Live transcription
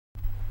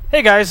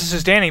Hey guys, this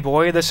is Danny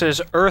Boy. This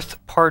is Earth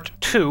Part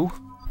 2.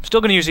 I'm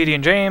still going to use Edie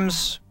and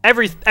James.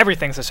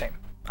 Everything's the same.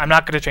 I'm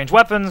not going to change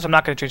weapons. I'm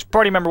not going to change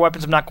party member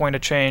weapons. I'm not going to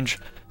change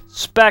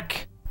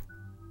spec.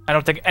 I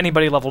don't think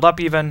anybody leveled up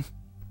even.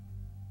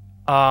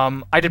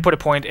 I did put a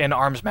point in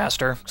Arms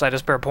Master, because I had a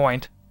spare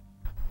point.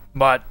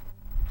 But,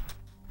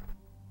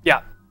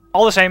 yeah,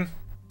 all the same.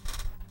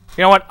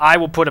 You know what? I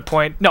will put a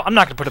point... No, I'm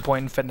not going to put a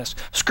point in Fitness.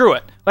 Screw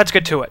it. Let's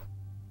get to it.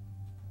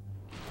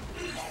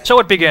 So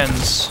it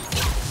begins.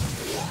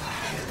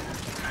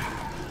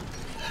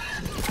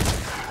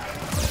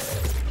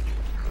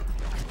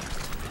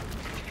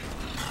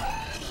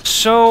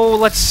 So,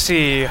 let's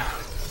see.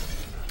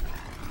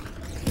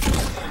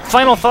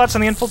 Final thoughts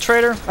on the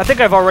Infiltrator? I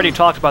think I've already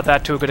talked about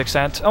that to a good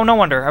extent. Oh, no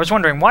wonder. I was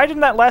wondering, why didn't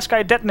that last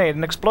guy detonate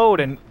and explode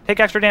and take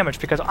extra damage?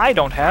 Because I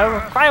don't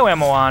have cryo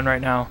ammo on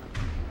right now.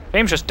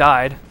 James just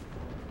died.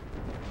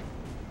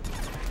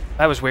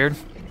 That was weird.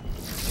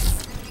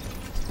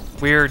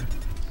 Weird.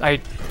 I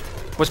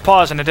was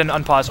paused and it didn't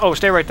unpause. Oh,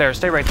 stay right there,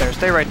 stay right there,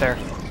 stay right there.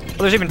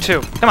 Oh, there's even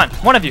two. Come on,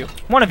 one of you,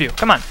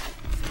 come on.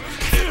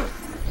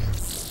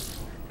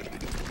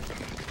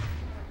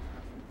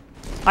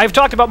 I've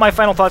talked about my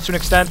final thoughts to an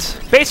extent.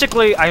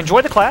 Basically, I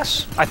enjoyed the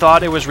class. I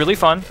thought it was really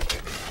fun.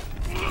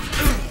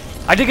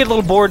 I did get a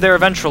little bored there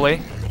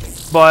eventually,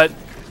 but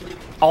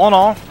all in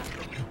all,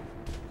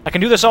 I can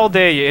do this all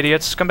day, you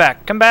idiots. Come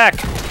back, come back!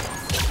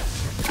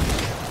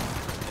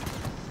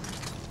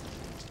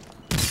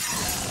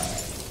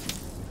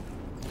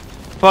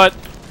 But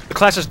the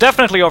class is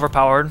definitely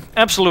overpowered.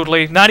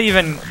 Absolutely. It's not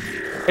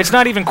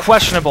even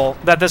questionable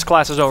that this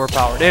class is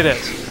overpowered. It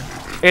is.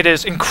 It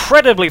is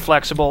incredibly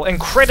flexible,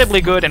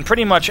 incredibly good in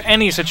pretty much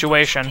any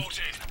situation.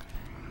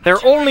 Their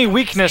only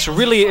weakness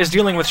really is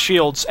dealing with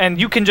shields, and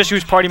you can just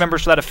use party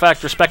members for that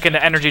effect, or spec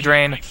into energy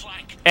drain,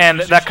 and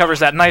that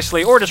covers that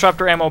nicely, or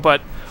disruptor ammo, but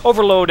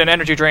overload and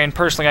energy drain,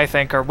 personally, I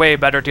think, are way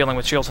better dealing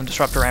with shields and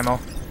disruptor ammo.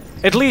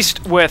 At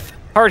least with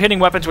hard-hitting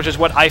weapons, which is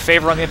what I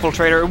favor on the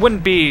Infiltrator, it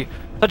wouldn't be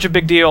such a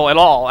big deal at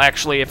all,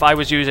 actually, if I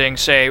was using,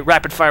 say,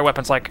 rapid-fire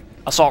weapons like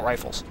assault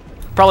rifles.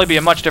 Probably be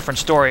a much different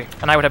story,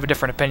 and I would have a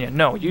different opinion.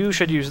 No, you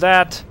should use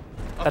that.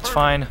 That's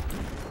fine.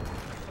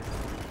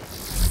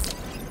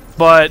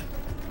 But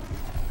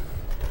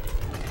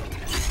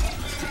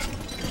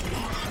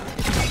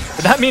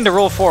did not mean to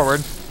roll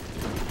forward.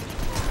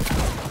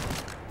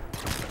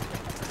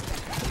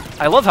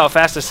 I love how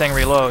fast this thing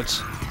reloads.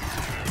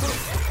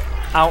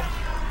 Ow.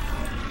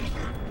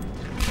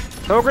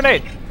 Throw a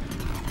grenade.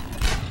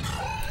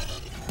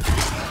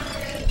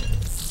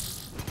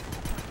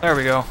 There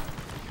we go.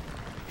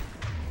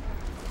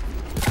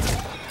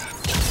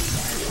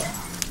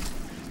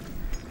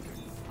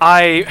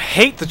 I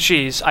hate the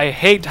cheese. I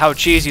hate how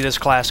cheesy this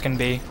class can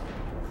be.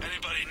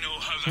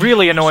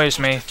 Really annoys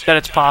me that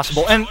it's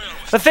possible. And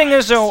the thing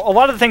is, though, a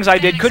lot of the things I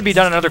did could be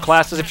done in other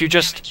classes if you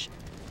just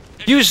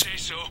use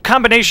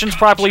combinations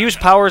properly, use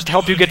powers to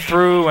help you get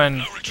through,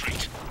 and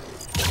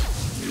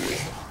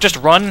just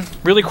run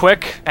really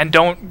quick and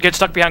don't get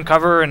stuck behind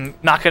cover and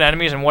knock at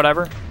enemies and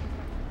whatever.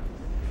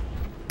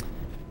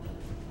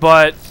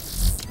 But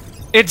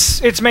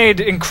it's made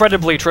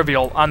incredibly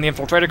trivial on the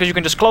Infiltrator because you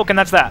can just cloak and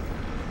that's that.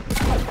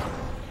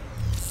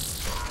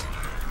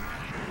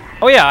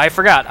 Oh yeah, I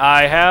forgot.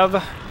 I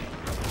have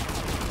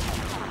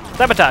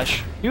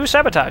Sabotage. Use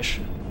Sabotage.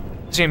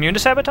 Is he immune to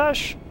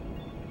Sabotage?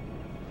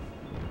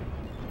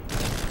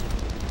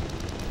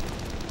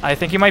 I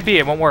think he might be.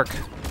 It won't work.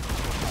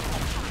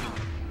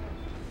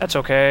 That's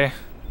okay.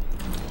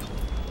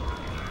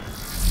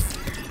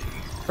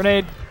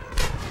 Grenade.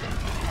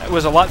 It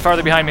was a lot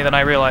farther behind me than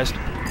I realized.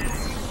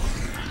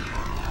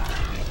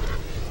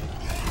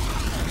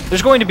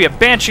 There's going to be a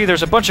Banshee,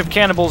 there's a bunch of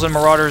cannibals and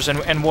marauders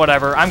and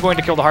whatever. I'm going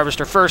to kill the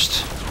Harvester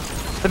first.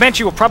 The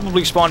Banshee will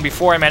probably spawn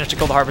before I manage to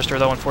kill the Harvester,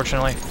 though,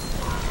 unfortunately.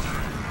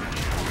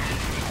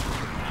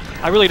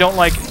 I really don't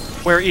like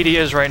where Edie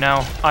is right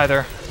now,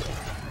 either.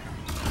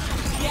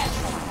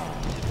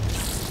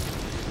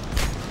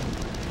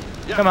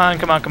 Come on,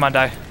 come on, come on,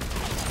 die.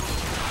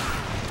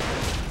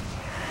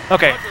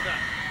 Okay.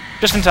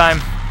 Just in time.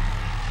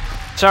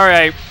 Sorry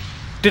I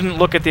didn't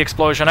look at the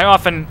explosion. I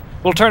often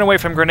will turn away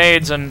from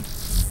grenades and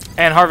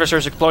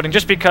harvesters exploding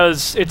just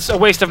because it's a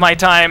waste of my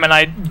time and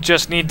I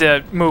just need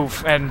to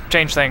move and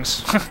change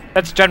things.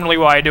 That's generally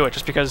why I do it,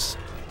 just because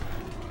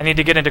I need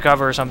to get into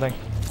cover or something.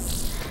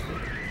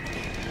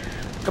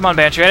 Come on,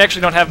 Banshee. I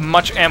actually don't have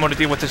much ammo to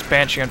deal with this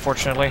Banshee,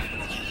 unfortunately.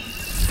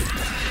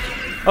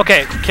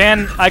 Okay,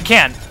 I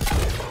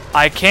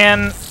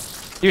can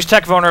use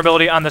tech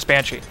vulnerability on this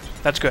Banshee.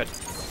 That's good.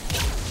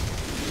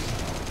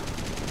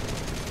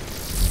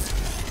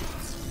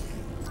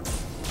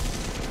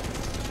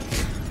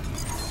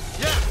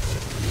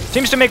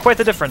 Seems to make quite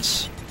the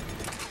difference.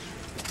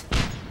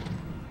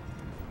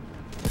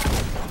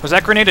 Was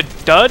that grenade a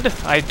dud?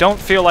 I don't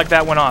feel like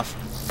that went off.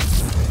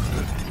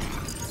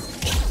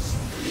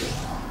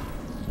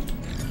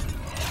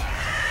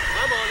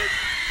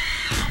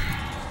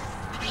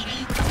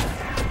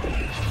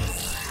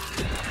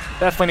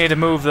 Definitely need to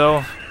move,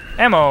 though.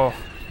 Ammo!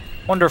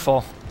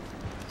 Wonderful.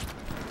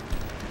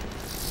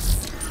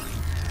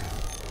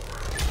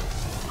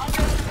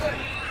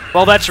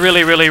 Well, that's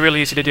really, really,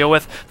 really easy to deal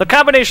with. The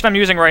combination I'm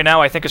using right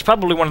now, I think, is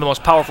probably one of the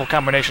most powerful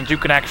combinations you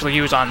can actually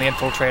use on the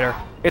Infiltrator.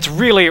 It's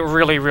really,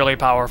 really, really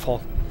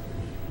powerful.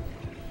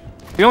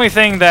 The only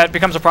thing that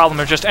becomes a problem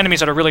are just enemies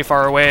that are really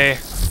far away.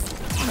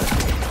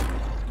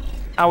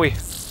 Owie.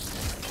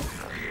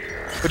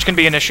 Which can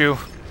be an issue.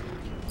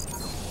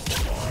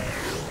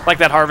 Like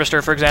that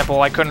Harvester, for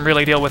example, I couldn't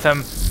really deal with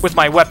him with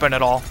my weapon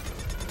at all.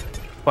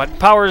 But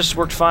powers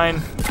worked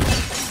fine.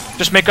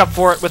 Just make up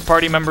for it with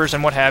party members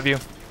and what have you.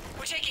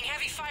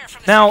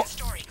 Now,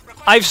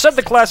 I've said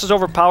the class is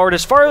overpowered.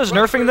 As far as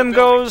nerfing them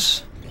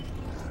goes,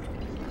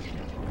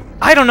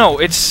 I don't know.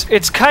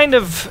 It's kind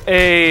of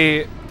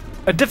a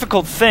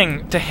difficult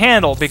thing to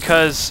handle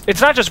because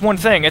it's not just one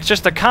thing. It's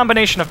just the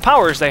combination of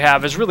powers they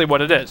have is really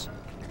what it is.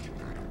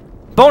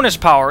 Bonus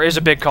power is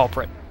a big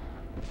culprit.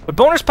 But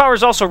bonus power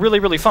is also really,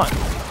 really fun.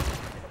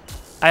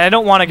 And I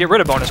don't want to get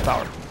rid of bonus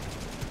power.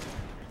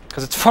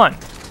 Because it's fun.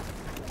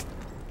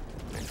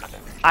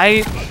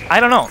 I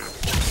don't know.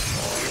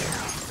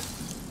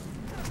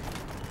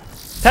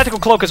 Tactical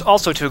Cloak is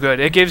also too good.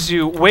 It gives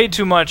you way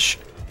too much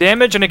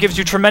damage, and it gives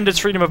you tremendous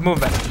freedom of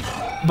movement.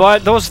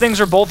 But those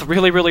things are both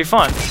really, really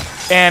fun.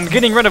 And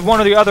getting rid of one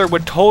or the other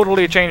would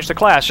totally change the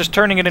class. Just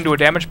turning it into a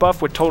damage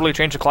buff would totally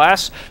change the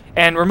class,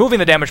 and removing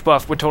the damage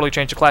buff would totally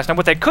change the class. Now,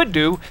 what they could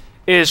do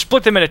is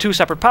split them into two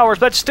separate powers,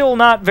 but that's still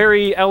not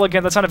very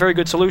elegant. That's not a very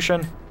good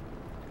solution.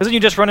 Because then you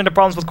just run into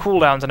problems with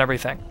cooldowns and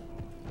everything.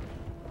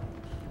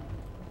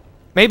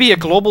 Maybe a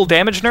global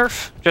damage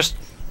nerf? Just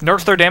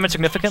nerf their damage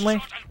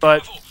significantly?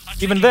 But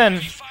even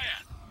then,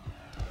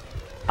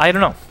 I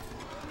don't know.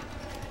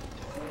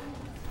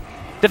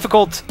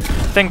 Difficult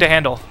thing to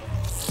handle.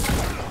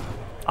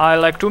 I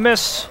like to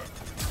miss.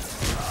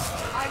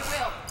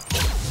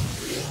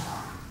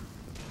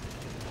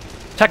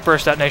 Tech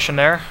burst detonation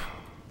there.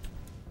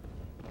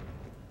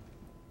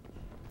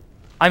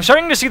 I'm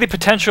starting to see the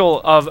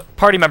potential of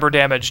party member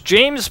damage.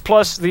 James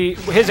plus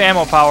his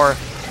ammo power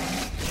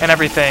and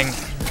everything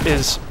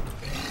is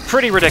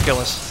pretty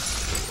ridiculous.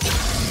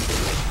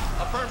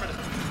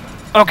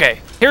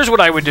 Okay, here's what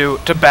I would do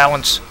to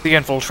balance the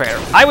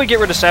Infiltrator. I would get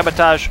rid of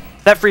Sabotage.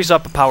 That frees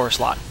up a power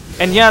slot.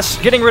 And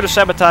yes, getting rid of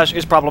Sabotage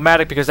is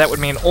problematic because that would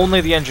mean only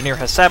the Engineer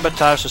has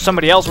Sabotage, so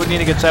somebody else would need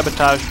to get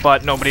Sabotage,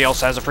 but nobody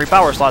else has a free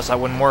power slot, so that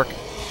wouldn't work.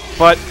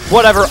 But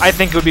whatever, I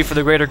think it would be for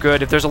the greater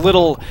good. If there's a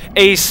little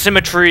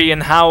asymmetry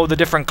in how the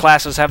different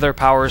classes have their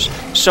powers,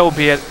 so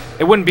be it.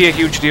 It wouldn't be a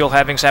huge deal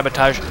having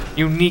Sabotage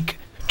unique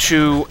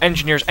to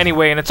Engineers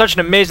anyway, and it's such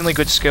an amazingly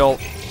good skill.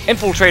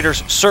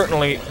 Infiltrators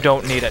certainly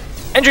don't need it.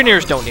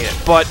 Engineers don't need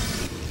it, but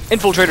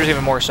Infiltrators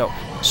even more so.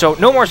 So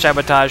no more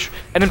Sabotage,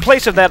 and in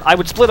place of that, I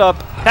would split up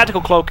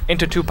Tactical Cloak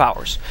into two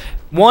powers.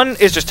 One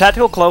is just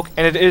Tactical Cloak,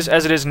 and it is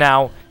as it is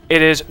now.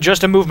 It is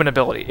just a movement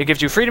ability. It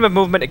gives you freedom of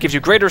movement, it gives you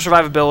greater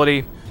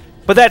survivability,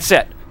 but that's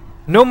it.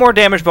 No more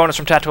damage bonus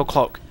from Tactical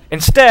Cloak.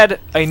 Instead,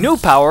 a new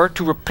power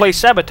to replace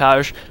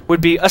Sabotage would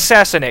be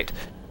Assassinate.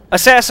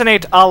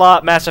 Assassinate a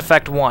la Mass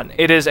Effect 1.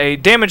 It is a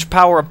damage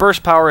power, a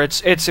burst power.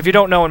 It's if you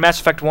don't know, in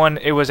Mass Effect 1,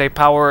 it was a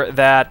power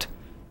that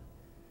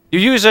you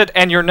use it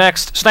and your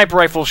next sniper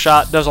rifle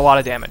shot does a lot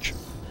of damage.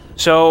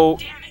 So,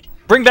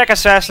 bring back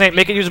Assassinate,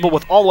 make it usable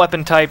with all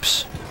weapon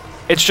types.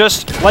 It's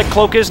just like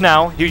Cloak is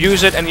now. You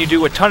use it and you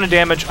do a ton of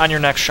damage on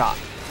your next shot.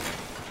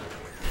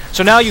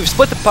 So now you've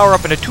split the power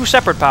up into two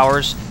separate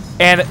powers,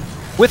 and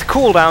with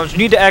cooldowns, you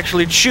need to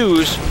actually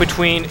choose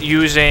between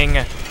using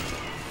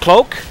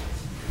Cloak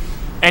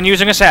and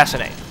using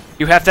Assassinate.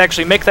 You have to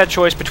actually make that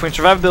choice between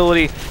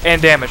survivability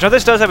and damage. Now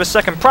this does have a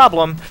second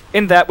problem,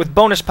 in that with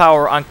bonus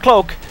power on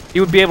Cloak,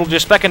 you would be able to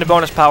just spec into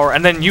bonus power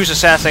and then use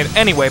Assassinate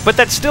anyway, but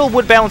that still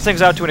would balance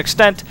things out to an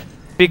extent,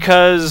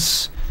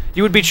 because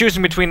you would be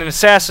choosing between an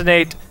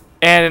Assassinate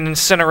and an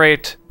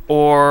Incinerate,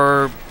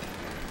 or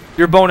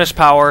your bonus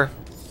power,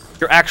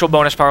 your actual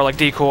bonus power like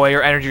Decoy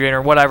or Energy Drain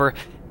or whatever.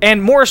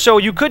 And more so,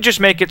 you could just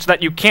make it so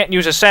that you can't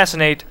use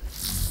Assassinate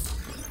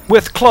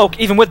with Cloak,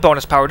 even with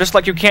bonus power, just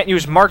like you can't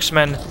use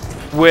Marksman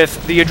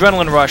with the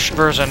Adrenaline Rush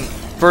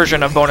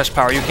version of bonus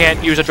power. You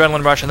can't use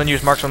Adrenaline Rush and then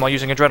use Marksman while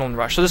using Adrenaline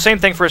Rush. So the same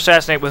thing for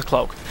Assassinate with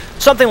Cloak.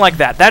 Something like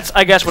that. That's,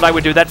 I guess, what I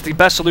would do. That's the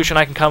best solution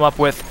I can come up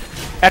with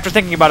after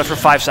thinking about it for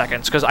 5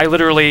 seconds, because I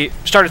literally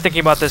started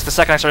thinking about this the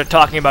second I started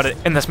talking about it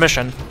in this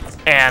mission,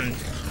 and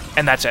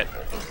that's it.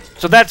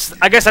 So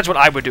I guess that's what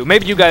I would do.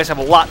 Maybe you guys have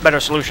a lot better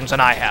solutions than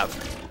I have.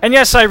 And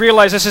yes, I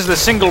realize this is the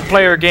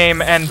single-player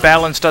game and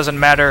balance doesn't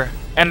matter,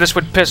 and this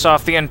would piss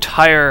off the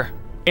entire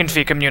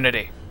Infi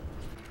community.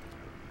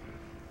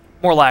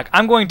 More lag.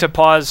 I'm going to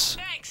pause,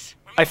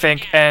 I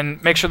think,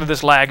 and make sure that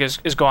this lag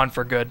is gone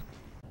for good.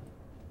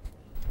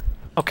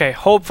 Okay,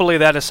 hopefully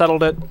that has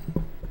settled it.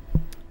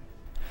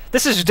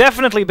 This has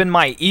definitely been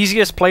my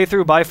easiest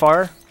playthrough by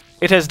far.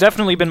 It has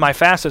definitely been my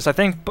fastest. I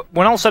think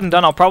when all said and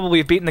done, I'll probably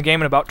have beaten the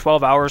game in about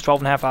 12 hours, 12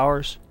 and a half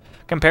hours,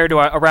 compared to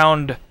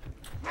around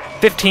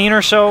 15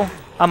 or so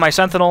on my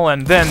Sentinel,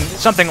 and then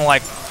something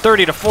like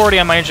 30 to 40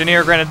 on my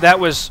Engineer. Granted, that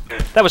was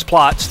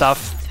plot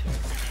stuff.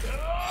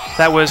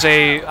 That was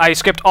I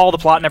skipped all the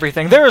plot and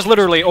everything. There is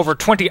literally over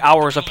 20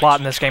 hours of plot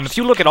in this game. If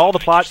you look at all the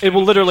plot, it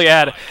will literally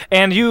add.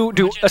 And you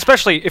do,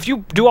 especially if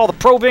you do all the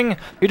probing,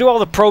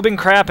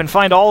 crap and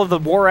find all of the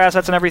war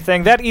assets and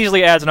everything, that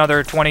easily adds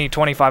another 20,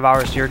 25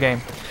 hours to your game.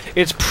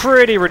 It's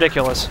pretty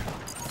ridiculous.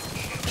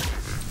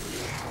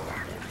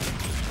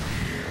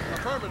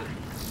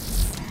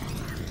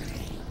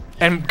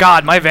 And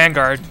God, my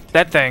Vanguard,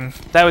 that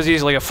was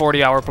easily a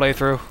 40-hour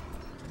playthrough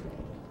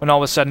when all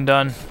was said and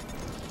done.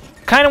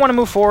 Kind of want to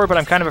move forward, but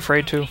I'm kind of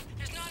afraid to.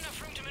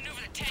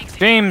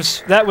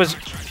 James, that was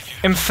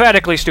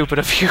emphatically stupid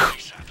of you,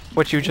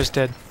 what you just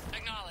did.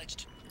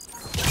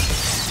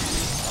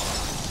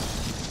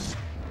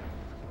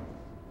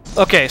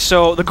 Okay,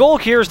 so the goal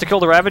here is to kill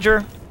the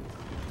Ravager,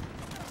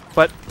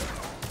 but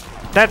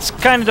that's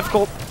kind of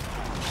difficult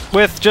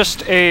with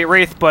just a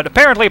Wraith, but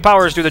apparently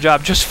powers do the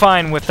job just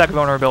fine with Tech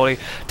Vulnerability.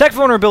 Tech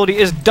Vulnerability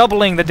is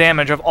doubling the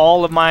damage of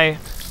all of my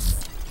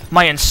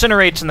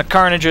Incinerates and the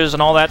Carnages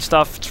and all that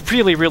stuff. It's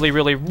really, really,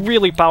 really,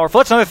 really powerful.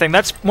 That's another thing.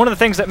 That's one of the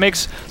things that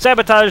makes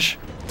Sabotage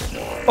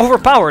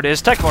overpowered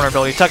is Tech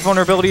Vulnerability. Tech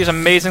Vulnerability is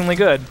amazingly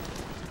good.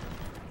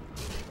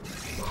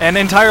 And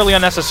entirely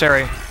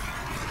unnecessary.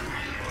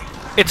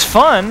 It's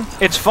fun.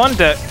 It's fun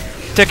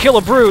to kill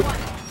a brute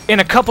in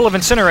a couple of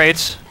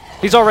Incinerates.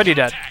 He's already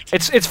dead.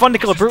 It's fun to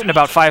kill a brute in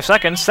about 5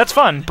 seconds. That's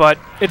fun, but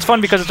it's fun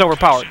because it's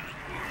overpowered.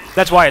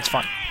 That's why it's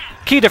fun.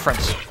 Key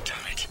difference.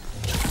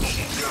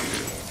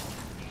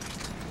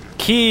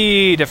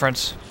 Key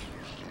difference.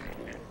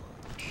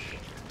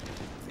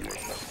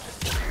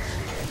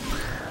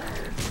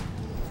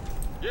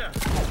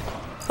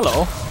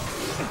 Hello.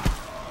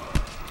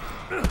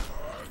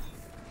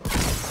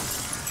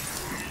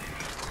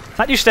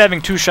 Not used to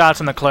having 2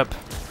 shots in the clip.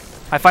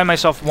 I find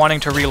myself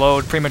wanting to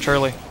reload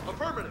prematurely.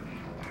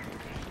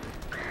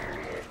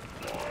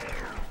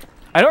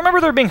 I don't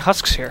remember there being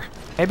husks here.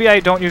 Maybe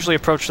I don't usually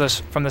approach this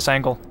from this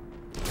angle.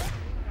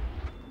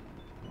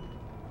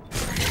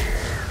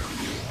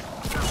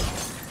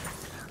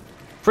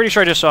 Pretty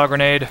sure I just saw a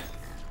grenade.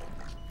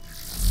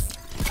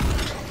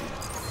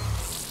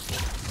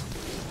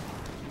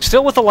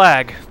 Still with the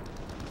lag.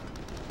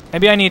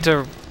 Maybe I need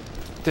to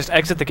just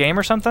exit the game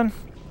or something?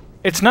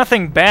 It's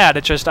nothing bad,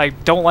 it's just I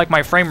don't like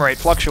my frame rate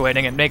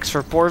fluctuating. It makes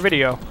for poor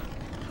video.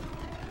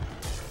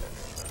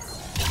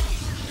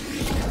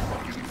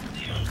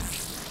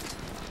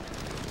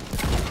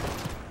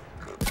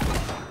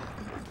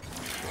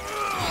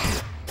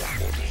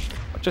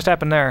 What just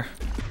happened there?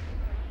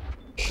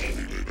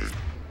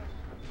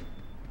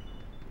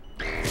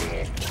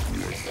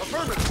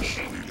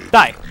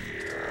 Die!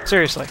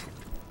 Seriously.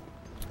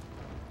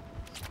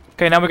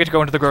 Okay, now we get to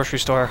go into the grocery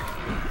store.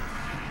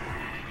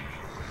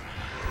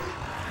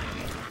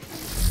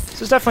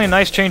 This is definitely a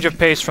nice change of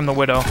pace from the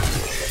Widow.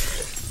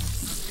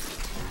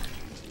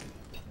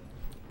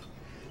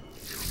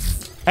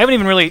 I haven't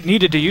even really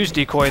needed to use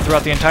decoy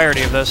throughout the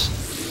entirety of this.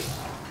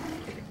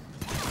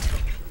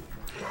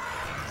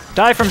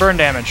 Die from burn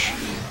damage.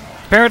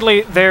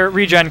 Apparently their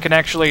regen can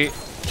actually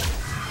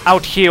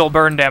out-heal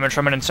burn damage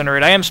from an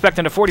Incinerate. I am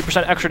spec'ing to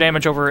 40% extra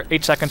damage over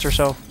 8 seconds or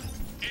so.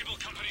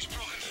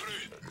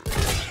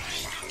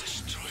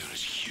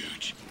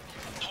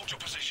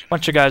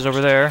 Bunch of guys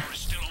over there.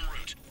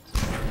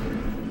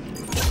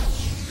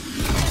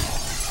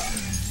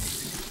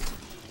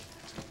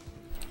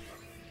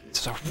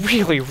 It's a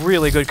really,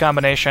 really good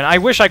combination. I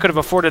wish I could have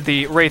afforded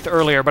the Wraith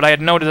earlier, but I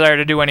had no desire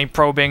to do any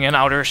probing in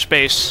outer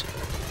space.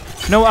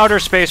 No outer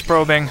space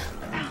probing.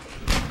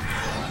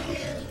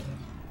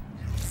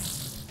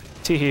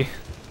 Teehee.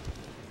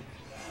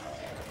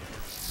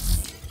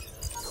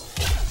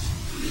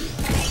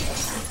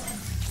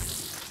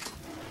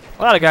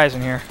 A lot of guys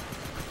in here.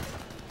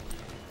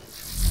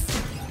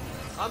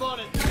 I'm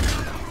on it.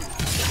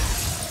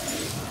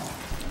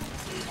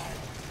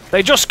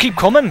 They just keep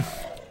coming.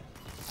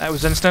 That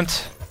was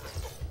instant.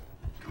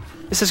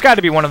 This has got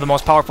to be one of the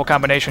most powerful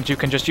combinations you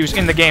can just use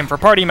in the game for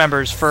party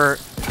members, for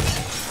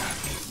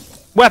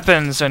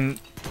weapons and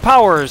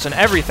powers and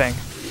everything.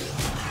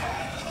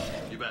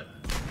 You bet.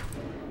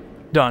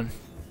 Done.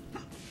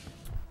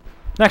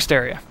 Next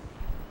area.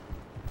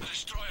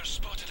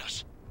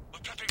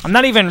 I'm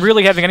not even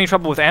really having any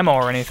trouble with ammo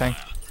or anything.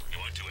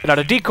 Get out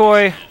a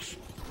decoy.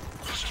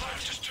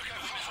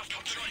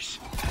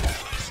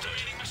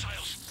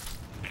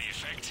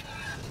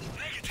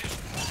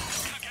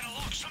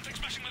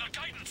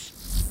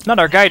 Not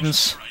our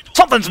guidance.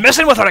 Something's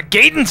missing with our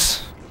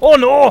guidance! Oh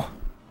no!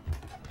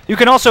 You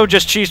can also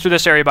just cheese through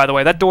this area, by the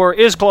way. That door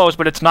is closed,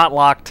 but it's not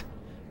locked.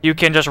 You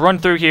can just run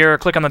through here,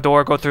 click on the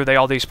door, go through, they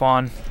all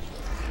despawn.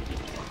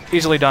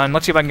 Easily done.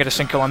 Let's see if I can get a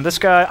sync kill on this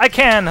guy. I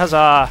can!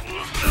 Huzzah!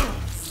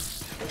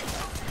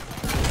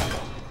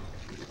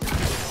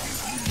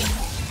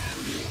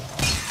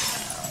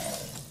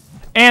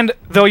 And,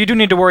 though, you do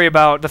need to worry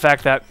about the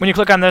fact that when you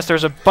click on this,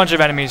 there's a bunch of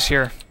enemies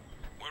here.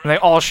 And they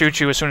all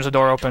shoot you as soon as the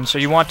door opens, so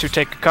you want to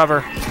take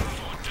cover.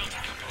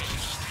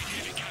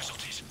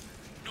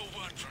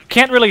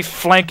 Can't really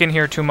flank in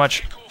here too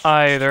much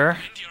either.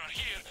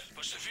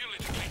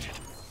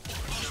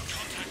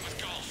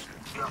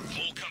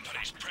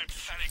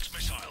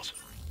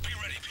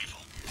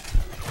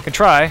 Can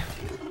try.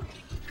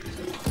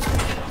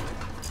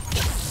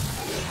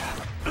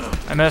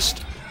 I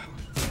missed.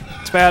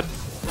 It's bad.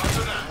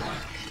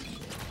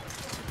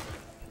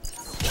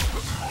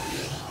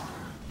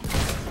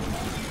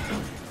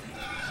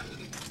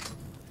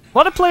 A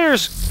lot of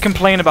players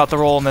complain about the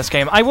roll in this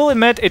game. I will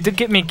admit, it did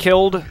get me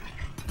killed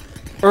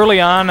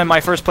early on in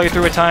my first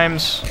playthrough at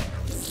times.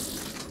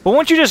 But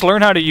once you just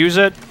learn how to use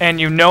it, and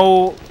you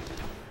know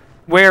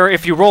where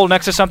if you roll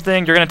next to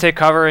something, you're going to take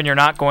cover and you're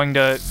not going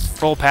to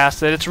roll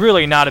past it, it's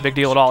really not a big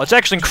deal at all. It's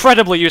actually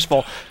incredibly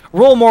useful.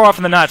 Roll more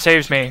often than not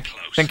saves me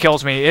than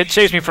kills me. It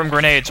saves me from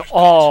grenades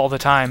all the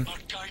time.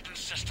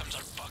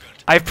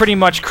 I've pretty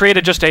much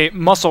created just a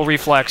muscle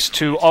reflex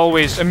to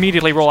always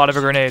immediately roll out of a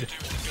grenade.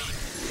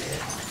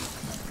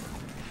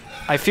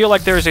 I feel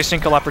like there is a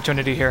single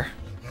opportunity here.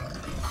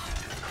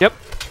 Yep.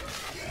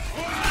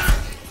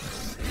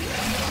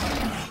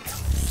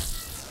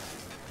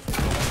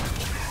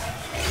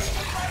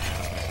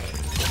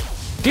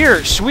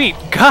 Dear sweet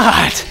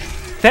God!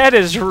 That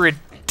is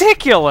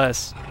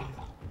ridiculous!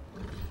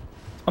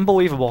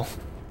 Unbelievable.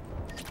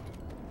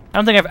 I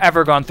don't think I've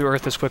ever gone through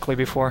Earth this quickly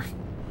before.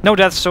 No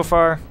deaths so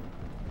far.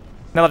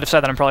 Now that I've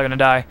said that, I'm probably gonna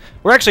die.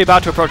 We're actually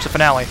about to approach the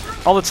finale.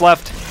 All that's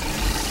left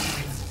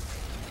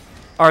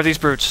are these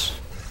brutes.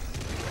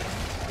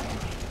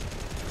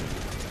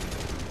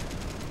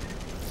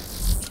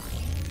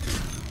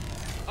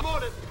 I'm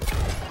on it.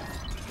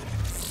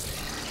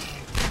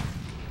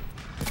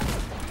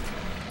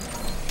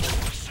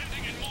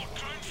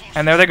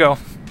 And there they go.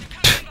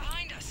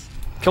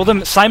 Killed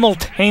them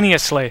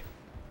simultaneously.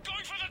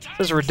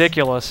 This is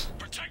ridiculous.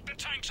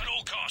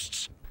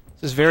 This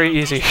is very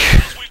easy.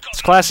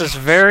 This class is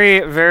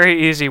very,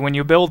 very easy. When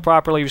you build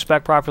properly, you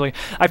spec properly.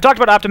 I've talked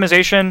about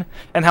optimization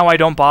and how I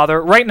don't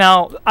bother. Right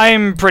now,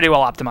 I'm pretty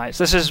well optimized.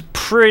 This is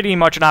pretty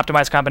much an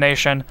optimized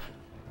combination.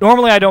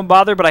 Normally I don't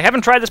bother, but I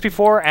haven't tried this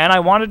before, and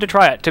I wanted to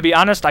try it. To be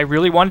honest, I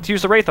really wanted to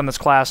use the Wraith on this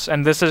class,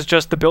 and this is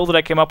just the build that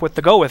I came up with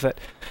to go with it.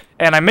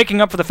 And I'm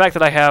making up for the fact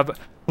that I have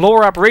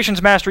lower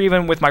operations mastery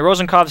even with my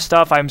Rosenkopf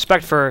stuff.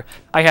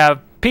 I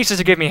have pieces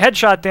to give me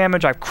headshot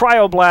damage, I have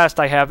Cryo Blast,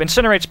 I have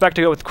Incinerate Spec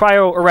to go with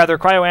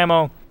Cryo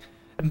ammo,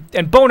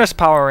 and bonus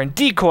power, and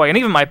decoy, and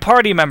even my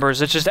party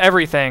members. It's just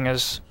everything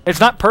is... It's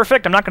not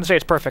perfect, I'm not going to say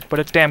it's perfect, but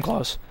it's damn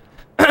close.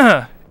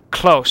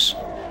 Close.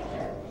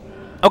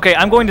 Okay,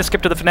 I'm going to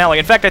skip to the finale.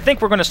 In fact, I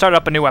think we're going to start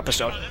up a new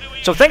episode.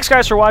 So thanks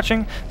guys for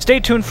watching, stay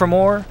tuned for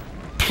more.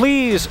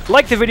 Please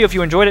like the video if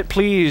you enjoyed it,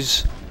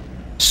 please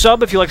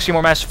sub if you'd like to see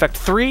more Mass Effect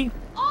 3,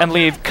 and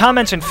leave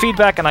comments and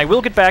feedback, and I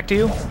will get back to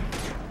you.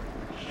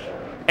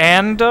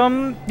 And,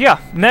 yeah,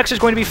 next is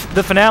going to be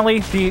the finale,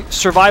 the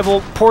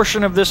survival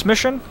portion of this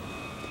mission.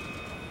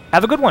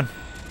 Have a good one.